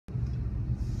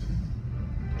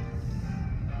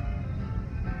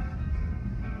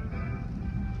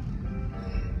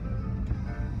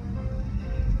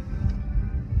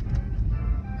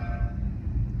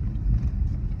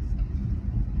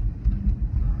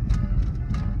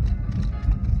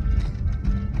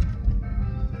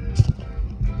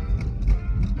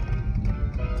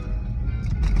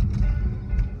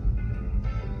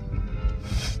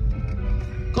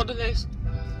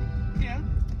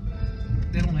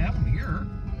have them here.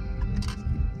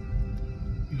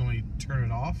 You want me to turn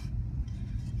it off?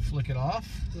 Flick it off?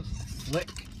 Flick.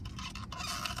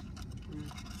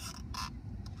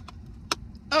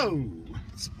 Oh!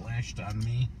 Splashed on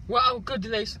me. Wow, good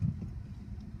delays.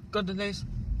 Good delays.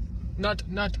 Not.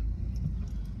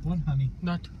 What, honey?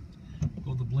 Not.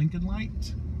 Go the blinking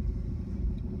light.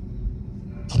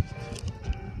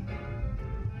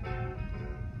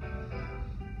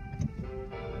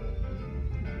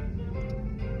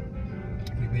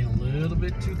 You're being a little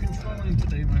bit too controlling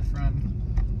today, my friend.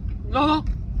 No.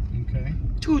 Okay.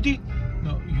 2D.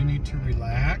 No, you need to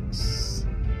relax.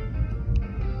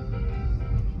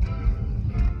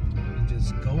 And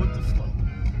just go with the flow.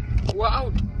 We're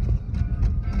out.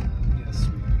 Yes,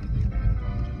 sweetie.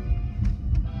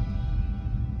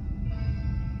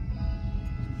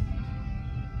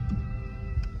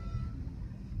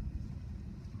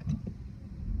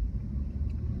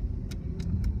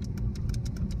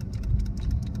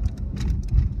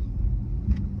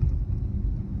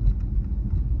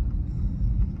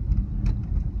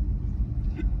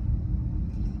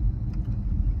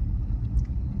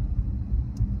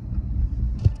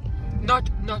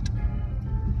 Not.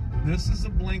 This is a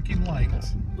blinking light.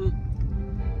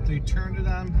 They turned it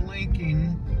on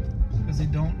blinking because they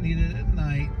don't need it at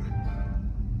night.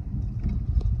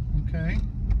 Okay?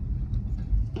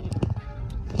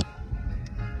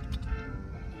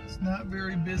 It's not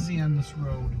very busy on this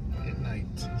road at night,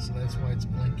 so that's why it's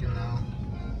blinking now.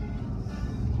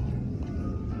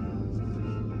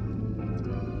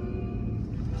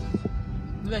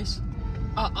 Delays.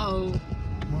 Uh-oh.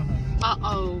 Come on, honey.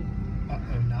 Uh-oh.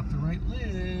 Uh-oh, not the right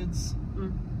lids.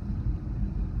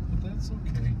 But that's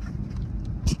okay.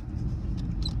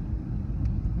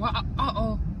 Wow.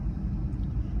 Uh-oh.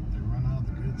 They run out of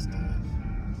the good stuff.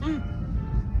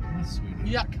 That's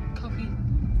sweetie. Yuck. Coffee.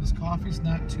 This coffee's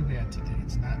not too bad today.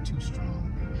 It's not too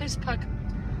strong. His pack.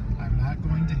 I'm not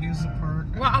going to Hazel Park.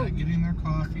 I'm Wow. not getting their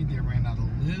coffee. They ran out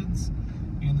of lids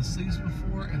and the sleeves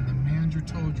before, and the manager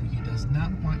told you he does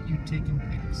not want you taking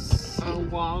pics. Oh,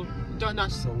 wow.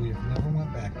 Donuts. So we have never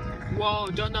went back there. Wow,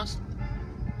 donuts.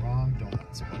 Wrong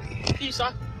donuts, buddy.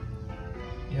 Pizza.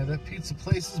 Yeah, that pizza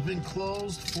place has been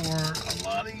closed for a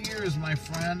lot of years, my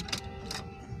friend.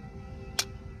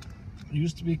 It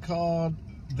used to be called,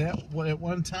 that what at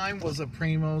one time was a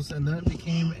Primo's, and then it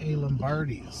became a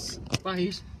Lombardi's.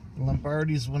 Bahis.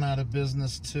 Lombardi's went out of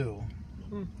business too.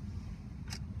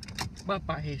 What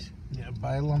Bahis? Yeah,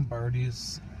 buy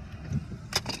Lombardi's.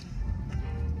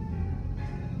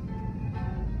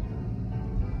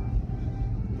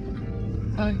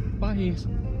 Hi, Bahis.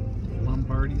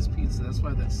 Lombardi's Pizza. That's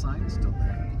why that sign's still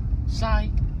there.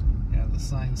 Sai. Yeah, the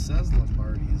sign says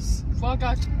Lombardi's.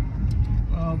 Forgot.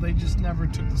 Well, they just never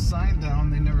took the sign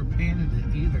down. They never painted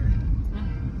it either.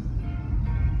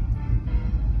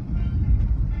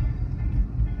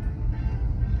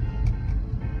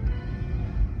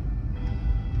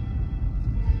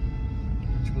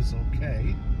 Which was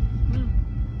okay.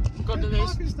 Got The delays.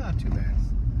 coffee's not too bad.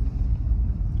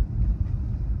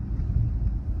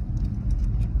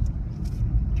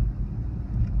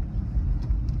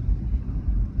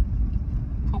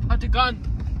 Hope had the gun.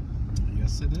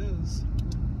 Yes, it is.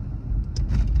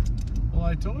 Well,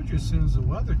 I told you as soon as the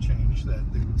weather changed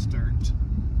that they would start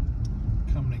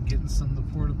coming and getting some of the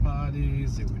porta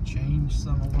potties. They would change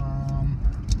some of them,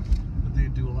 but they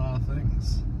do a lot of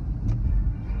things.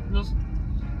 This.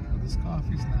 But this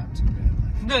coffee's not too bad.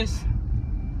 My friend.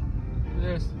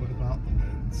 This. What about the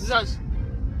lids? This.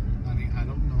 Honey, I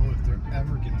don't know if they'll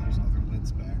ever get those other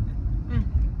lids back.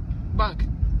 Back.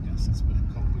 Yes, it's been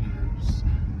a couple years.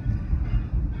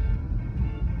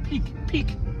 Peek.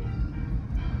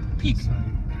 So I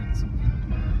had some peanut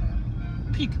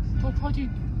butter. Peek. Potty.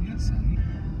 Yes, honey.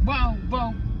 Wow.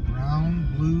 Brown,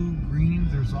 blue, green.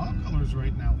 There's all colors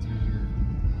right now through here.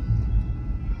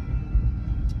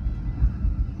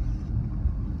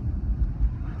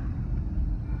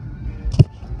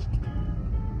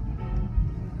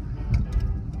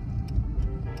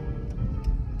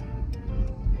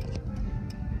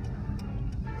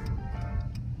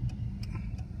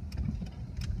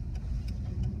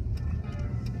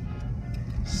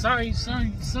 Sorry.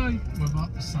 What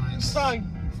about the signs? Sorry.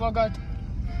 Forgot.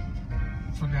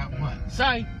 Forgot what?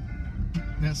 Sorry.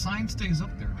 That sign stays up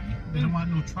there, honey. They don't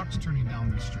want no trucks turning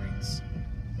down these streets.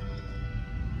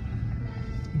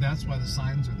 That's why the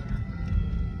signs are there.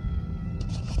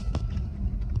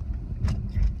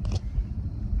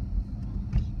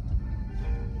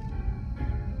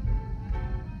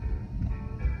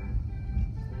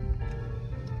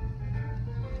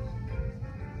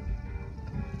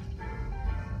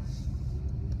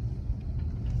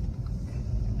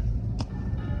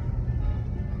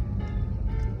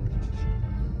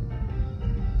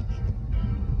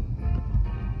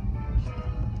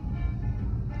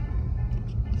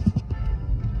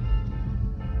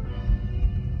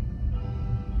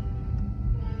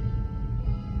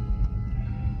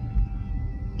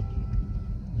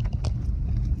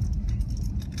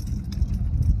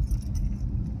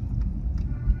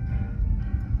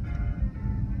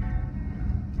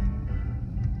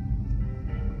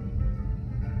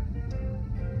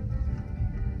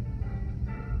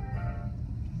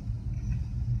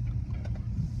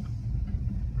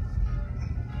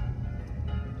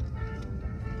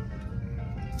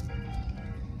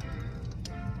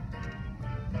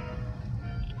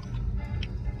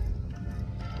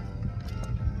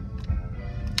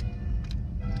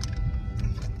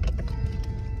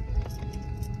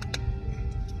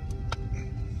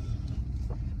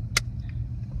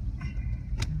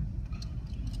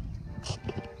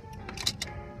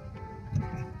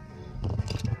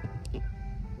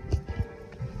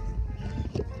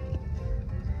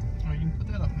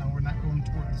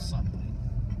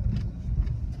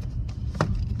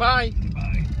 Bye.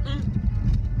 Bye.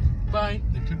 Bye.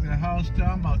 They took that house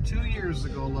down about 2 years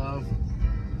ago, love.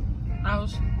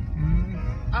 House.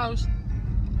 House.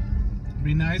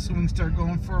 Be nice when we start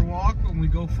going for a walk. When we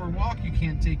go for a walk, you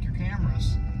can't take your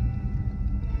cameras.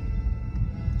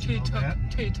 Tay-tug.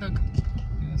 Tay-tug.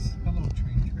 Yes. Hello,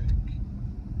 train track.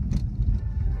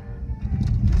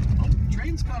 Oh,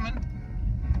 train's coming.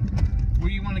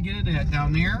 Where you want to get it at?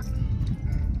 Down there?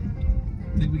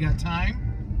 Think we got time?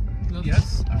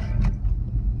 Yes? All right.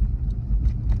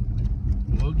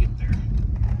 We'll get there.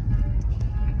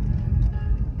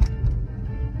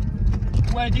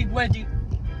 Wedgie.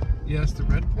 Yes, the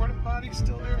red porta potty's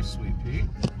still there, sweet pea.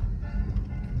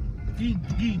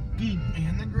 Green.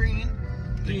 And the green.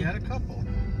 They Green. got a couple.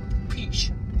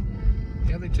 Peach.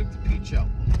 Yeah, they took the peach out.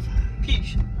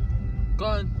 Peach.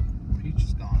 Gone. Peach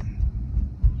is gone.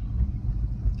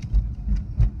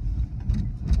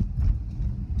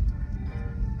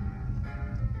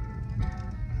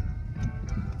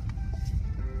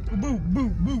 Boo. Boo.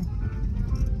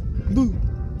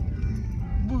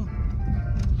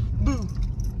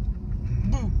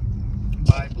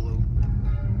 Bye, Blue.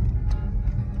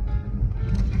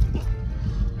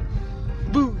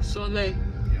 Boo. Soleil.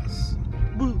 Yes.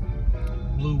 Boo.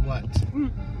 Blue what?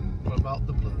 What about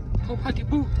the blue? Oh, party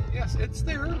boo. Yes, it's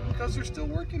there because they're still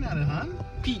working on it, hon.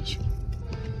 Peach.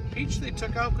 Peach they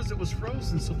took out because it was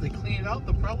frozen, so if they clean it out,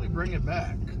 they'll probably bring it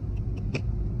back.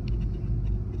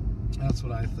 That's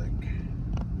what I think.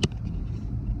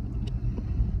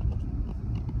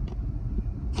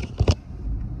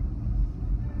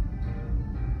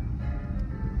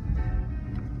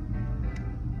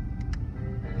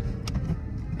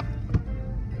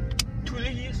 Two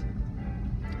ladies.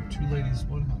 Two ladies,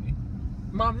 what, honey?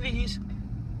 Mom ladies.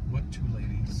 What two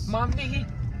ladies? Mom lady.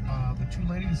 The two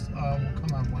ladies will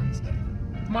come on Wednesday.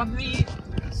 Mom lady.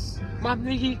 Yes. Mom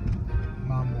lady.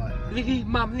 Mom what? Lady.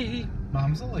 Mom lady.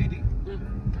 Mom's a lady.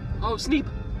 Oh, sleep.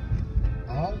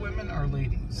 All women are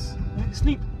ladies.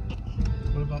 Sleep.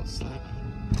 What about sleep?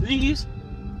 Ladies.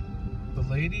 The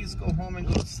ladies go home and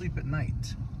go to sleep at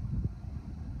night.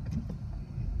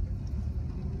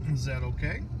 Is that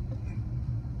okay?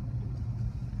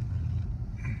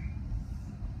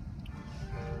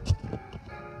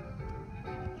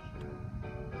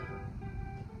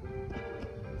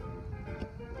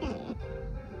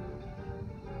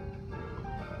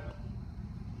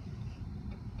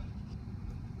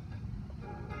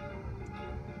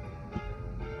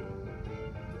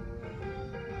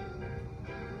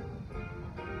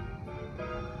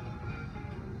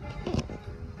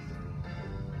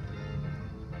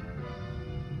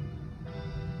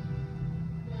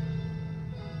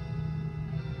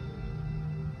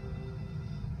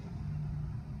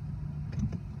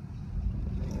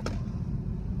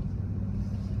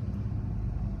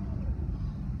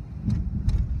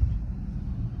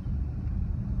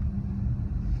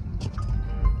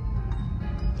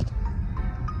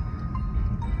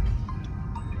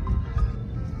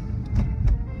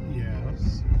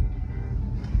 Yes.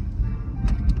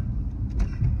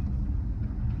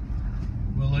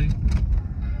 Willie,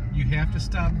 you have to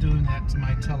stop doing that to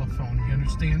my telephone. You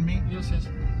understand me? Yes.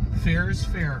 Fair is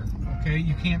fair, okay?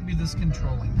 You can't be this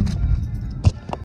controlling.